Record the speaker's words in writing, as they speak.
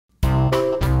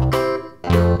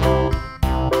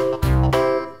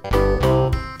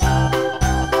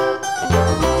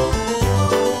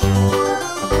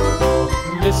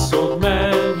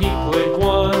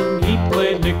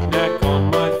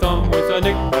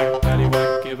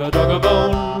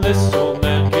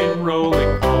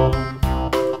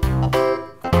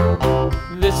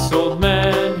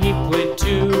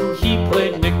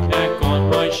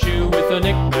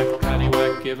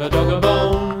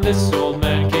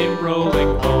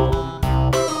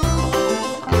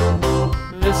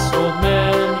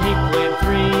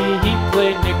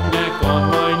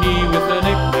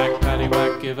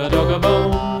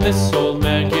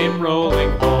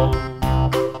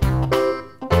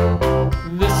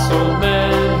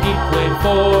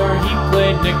4. He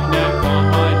played knick-knack on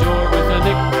my door with a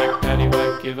knick-knack,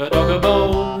 paddywhack, give a dog a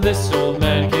bone. This old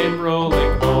man came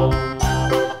rolling home.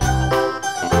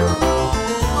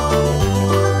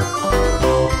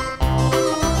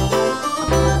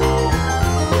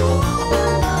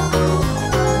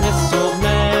 This old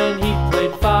man, he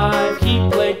played 5. He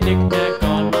played knick-knack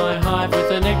on my hive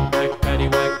with a knick-knack,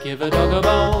 paddywhack, give a dog a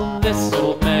bone. This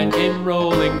old man came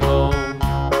rolling home.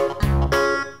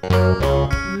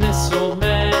 This old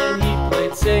man, he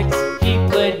played 6. He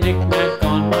played knick-knack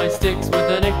on my sticks with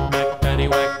a knick-knack,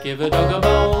 paddywhack, give a dog a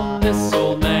bone. This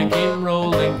old man came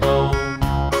rolling home.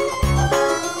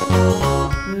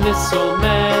 This old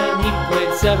man, he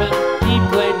played 7. He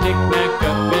played knick-knack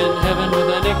up in heaven with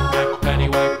a knick-knack,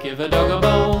 paddywhack, give a dog a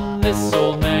bone. This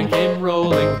old man came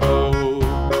rolling home.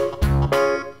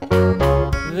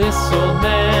 This old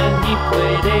man, he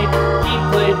played 8. He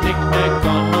played knick-knack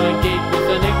on my gate with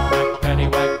a knick-knack,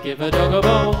 paddywhack, give a dog a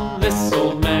bone. This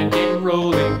old man came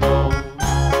rolling home.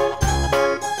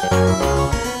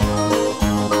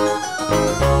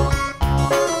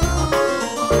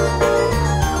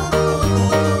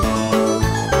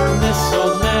 This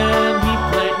old man, he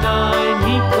played 9.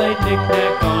 He played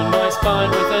knick-knack on my spine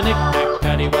with a knick-knack,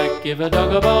 paddywhack, give a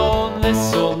dog a bone.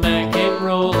 This old man came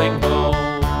rolling home.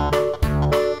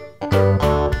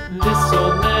 This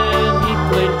old man, he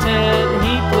played 10.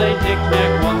 He played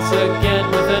knick-knack once again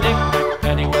with a knick-knack,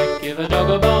 paddywhack, give a dog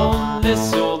a bone.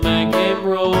 This old man came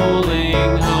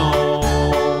rolling home.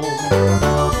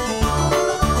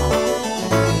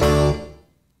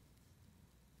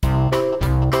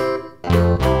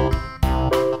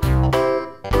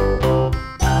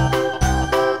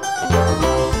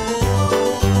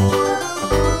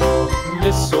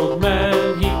 This old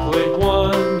man, he played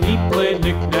 1. He played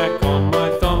knick-knack on my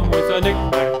thumb with a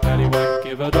knick-knack, paddywhack,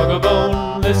 give a dog a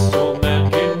bone. This old man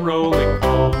came rolling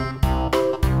home.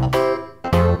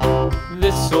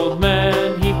 This old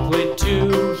man, he played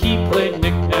 2. He played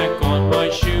knick-knack on my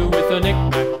shoe with a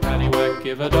knick-knack, paddywhack,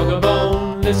 give a dog a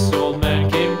bone. This old man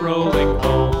came rolling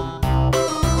home.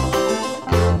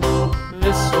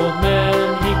 This old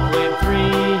man, he played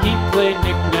 3. He played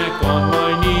knick-knack on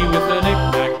my knee with a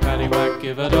knick-knack, paddywhack,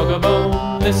 give a dog a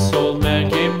bone. This old man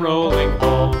came rolling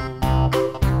home.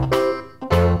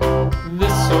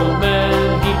 This old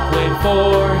man, he played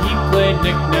 4. He played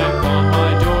knick-knack on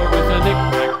my door with a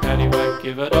knick-knack, paddywhack,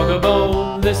 give a dog a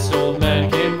bone. This old man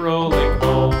came rolling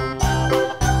home.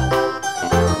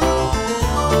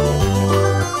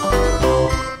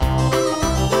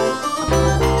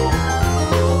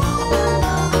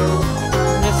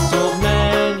 This old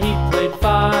man, he played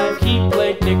 5. He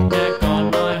played knick-knack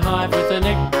on my hive with a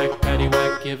knick-knack,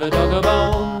 paddywhack, give a dog a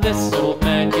bone. This old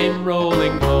man came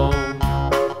rolling home.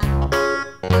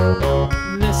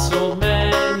 This old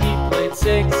man, he played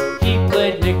 6. He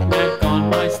played knick-knack on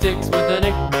my sticks with a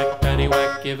knick-knack,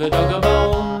 paddywhack, give a dog a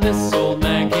bone. This old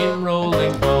man came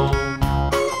rolling home.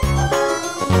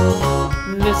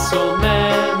 This old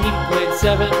man, he played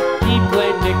 7. He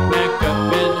played knick-knack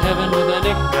up in heaven with a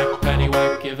knick-knack,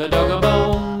 paddywhack, give a dog a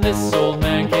bone. This old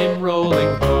man came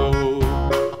rolling home.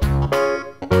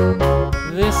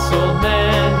 This old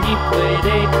man, he played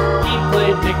 8. He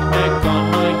played knick-knack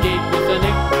on my gate with a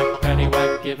knick-knack,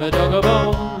 paddywhack, give a dog a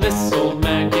bone. This old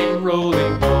man came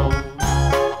rolling home.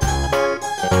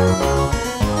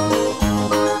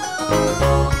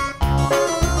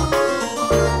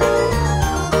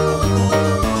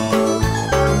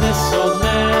 This old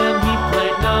man, he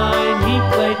played 9. He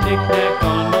played knick-knack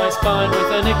on my spine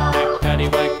with a knick-knack,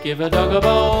 paddywhack, give a dog a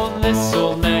bone. This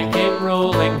old man came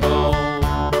rolling home.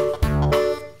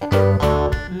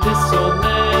 This old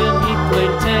man, he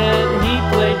played 10. He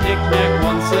played knick-knack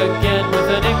once again with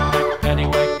a knick-knack,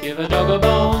 paddywhack, give a dog a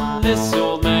bone. This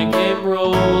old man came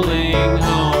rolling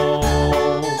home.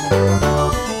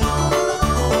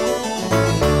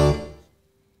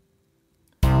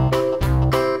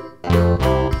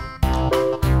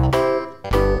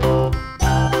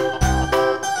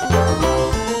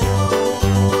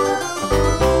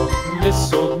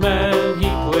 This old man, he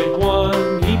played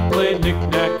 1. He played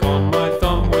knick-knack on my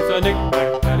thumb with a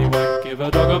knick-knack, paddywhack, give a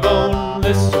dog a bone.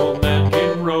 This old man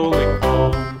came rolling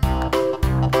home.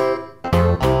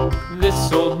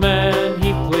 This old man,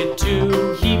 he played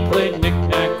 2. He played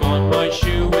knick-knack on my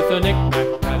shoe with a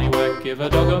knick-knack, paddywhack, give a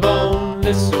dog a bone.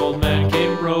 This old man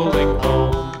came rolling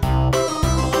home.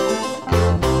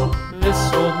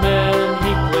 This old man,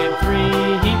 he played 3.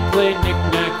 He played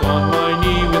knick-knack on my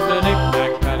knee with a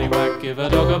knick-knack, paddywhack, give a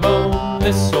dog a bone.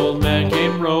 This old man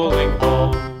came rolling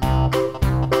home.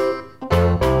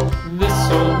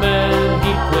 This old man,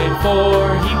 he played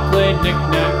 4. He played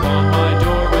knick-knack on my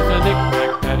door with a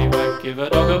knick-knack, paddywhack, give give a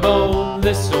dog a bone.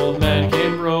 This old man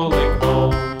came rolling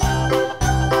home.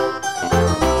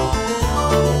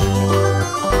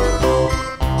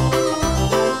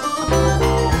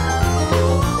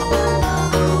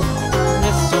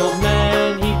 This old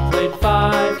man, he played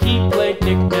five. He played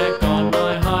knick-knack on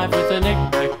my hive with a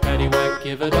knick-knack, paddywhack,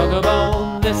 give a dog a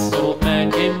bone. This old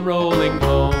man came rolling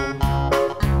home.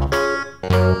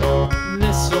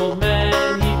 This old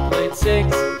man, he played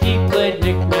six. He played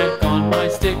knick-knack on my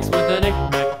sticks with a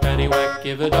knick-knack, paddywhack,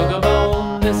 give a dog a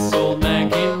bone. This old man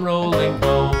came rolling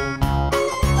home.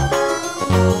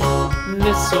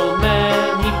 This old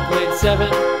man, he played seven.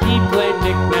 He played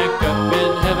knick-knack up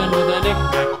in heaven with a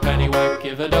knick-knack, paddywhack,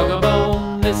 give a dog a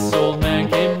bone. This old man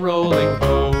came rolling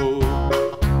home.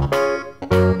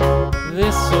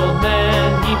 This old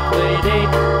man, he played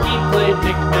eight. He played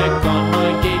knick-knack on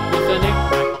my gate with a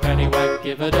knick-knack, paddywhack,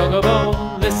 give a dog a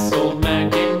bone. This old man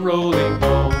came rolling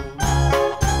home.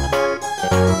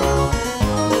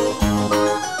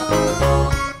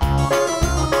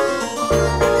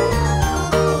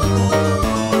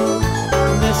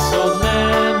 This old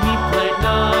man, he played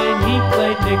nine. He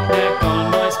played knick-knack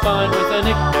on my spine with a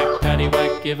knick-knack,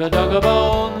 paddywhack, give a dog a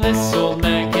bone. This old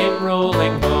man came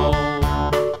rolling home.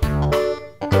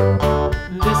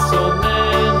 This old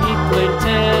man, he played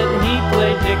ten. He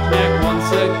played knick-knack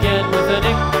once again with a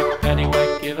knick-knack,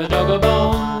 paddywhack, give a dog a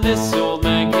bone. This old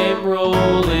man came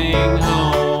rolling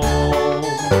home.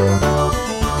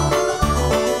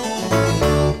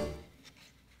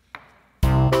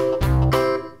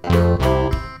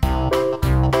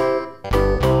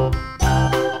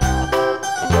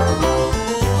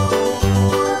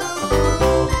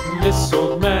 This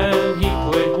old man, he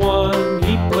played one.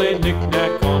 He played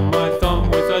knick-knack on my thumb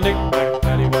with a knick-knack,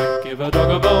 paddywhack, give a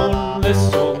dog a bone.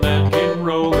 This old man came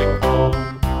rolling home.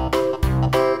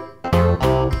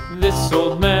 This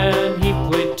old man, he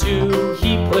played two.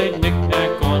 He played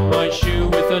knick-knack on my shoe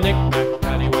with a knick-knack,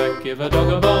 paddywhack, give a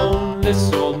dog a bone.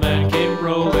 This old man came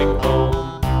rolling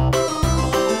home.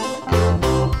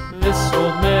 This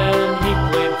old man, he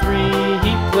played three.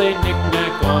 He played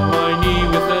knick-knack on my knee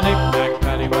with a knick-knack,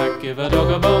 paddywhack, give a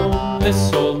dog a bone.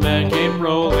 This old man came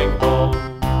rolling home.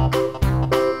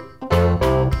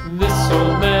 This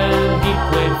old man, he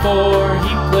played four.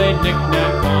 He played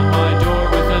knick-knack on my door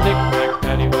with a knick-knack,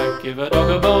 paddywhack, give a dog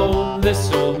a bone.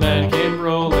 This old man came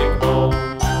rolling home.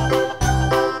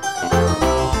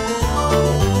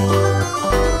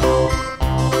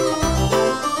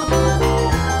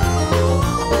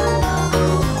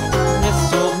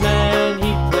 This old man,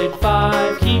 he played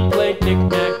five. He played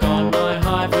knick-knack on my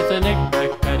hive with a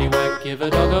knick-knack, paddywhack, give a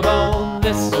dog a bone.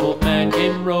 This old man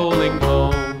came rolling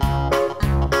home.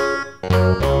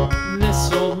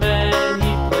 This old man,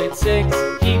 he played six.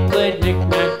 He played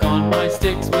knick-knack on my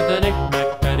sticks with a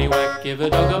knick-knack, paddywhack, give a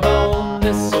dog a bone.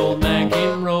 This old man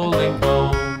came rolling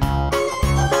home.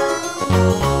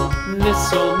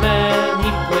 This old man, he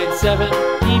played seven.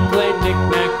 He played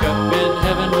knick-knack up in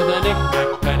heaven with a knick-knack,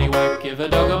 paddywhack, give a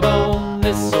dog a bone.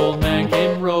 This old man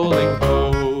came rolling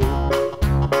home.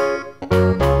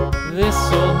 This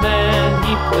old man,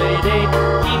 he played eight.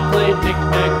 He played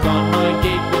knick-knack on my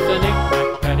gate with a knick-knack,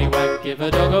 paddywhack, give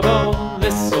a dog a bone.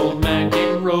 This old man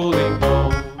came rolling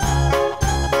home.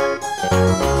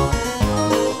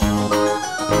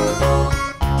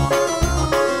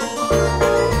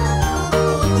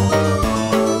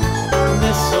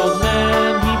 This old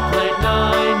man, he played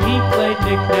nine. He played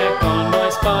knick-knack on my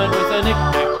spine with a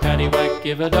knick-knack, paddywhack,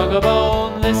 give a dog a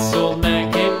bone. This old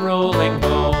man came rolling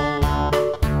home.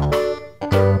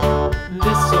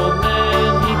 This old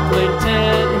man, he played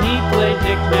ten. He played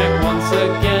knick-knack once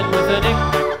again with a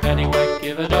knick-knack, paddywhack,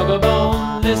 give a dog a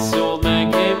bone. This old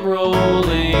man came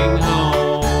rolling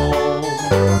home.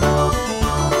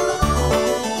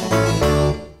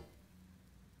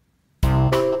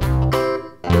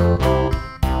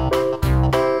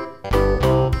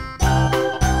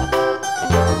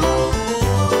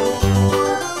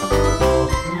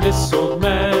 This old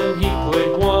man, he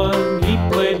played one. He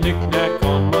played knick-knack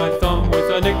on my thumb with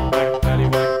a knick-knack,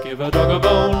 paddywhack, give a dog a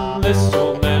bone. This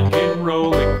old man came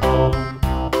rolling home.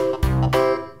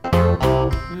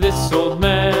 This old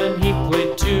man, he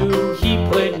played two. He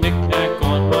played knick-knack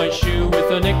on my shoe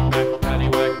with a knick-knack,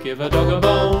 paddywhack, give a dog a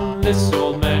bone. This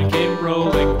old man came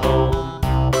rolling home.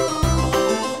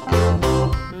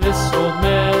 This old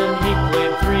man, he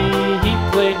played three. He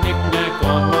played knick-knack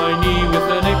on my knee with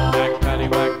a knick-knack,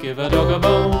 paddywhack, give a dog a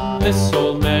bone. This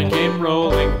old man came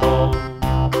rolling home.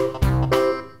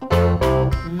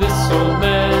 This old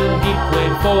man, he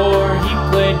played four. He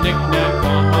played knick-knack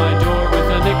on my door with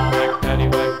a knick-knack,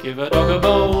 paddywhack, give a dog a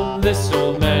bone. This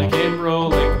old man came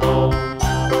rolling home.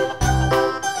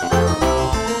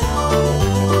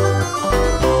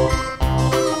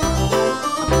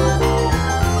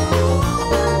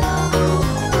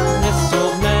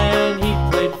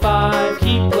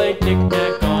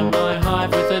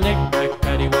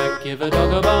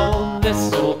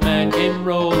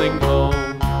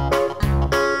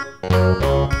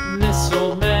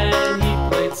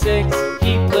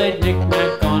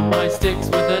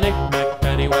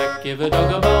 paddywhack, give a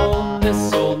dog a bone.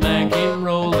 This old man came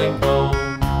rolling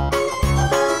home.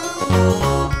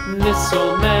 This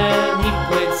old man, he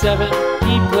played seven.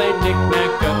 He played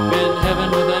knick-knack up in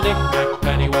heaven with a knick-knack,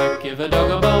 paddywhack, give a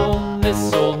dog a bone.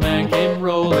 This old man came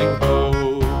rolling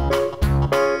home.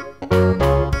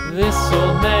 This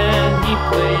old man, he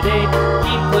played eight.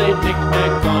 He played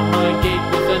knick-knack on my gate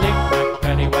with a knick-knack,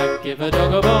 paddywhack, give a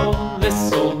dog a bone.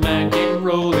 This old man came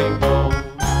rolling home.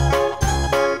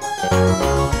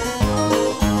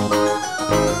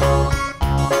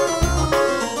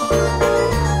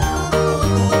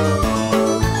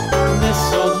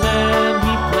 This old man,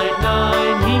 he played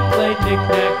nine. He played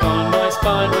knick-knack on my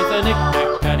spine with a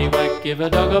knick-knack, paddywhack, give a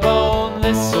dog a bone.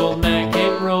 This old man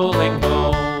came rolling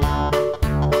home.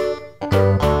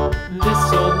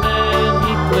 This old man,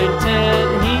 he played ten.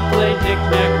 He played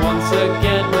knick-knack once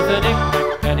again with a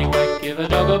knick-knack, paddywhack, give a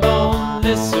dog a bone.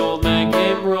 This old man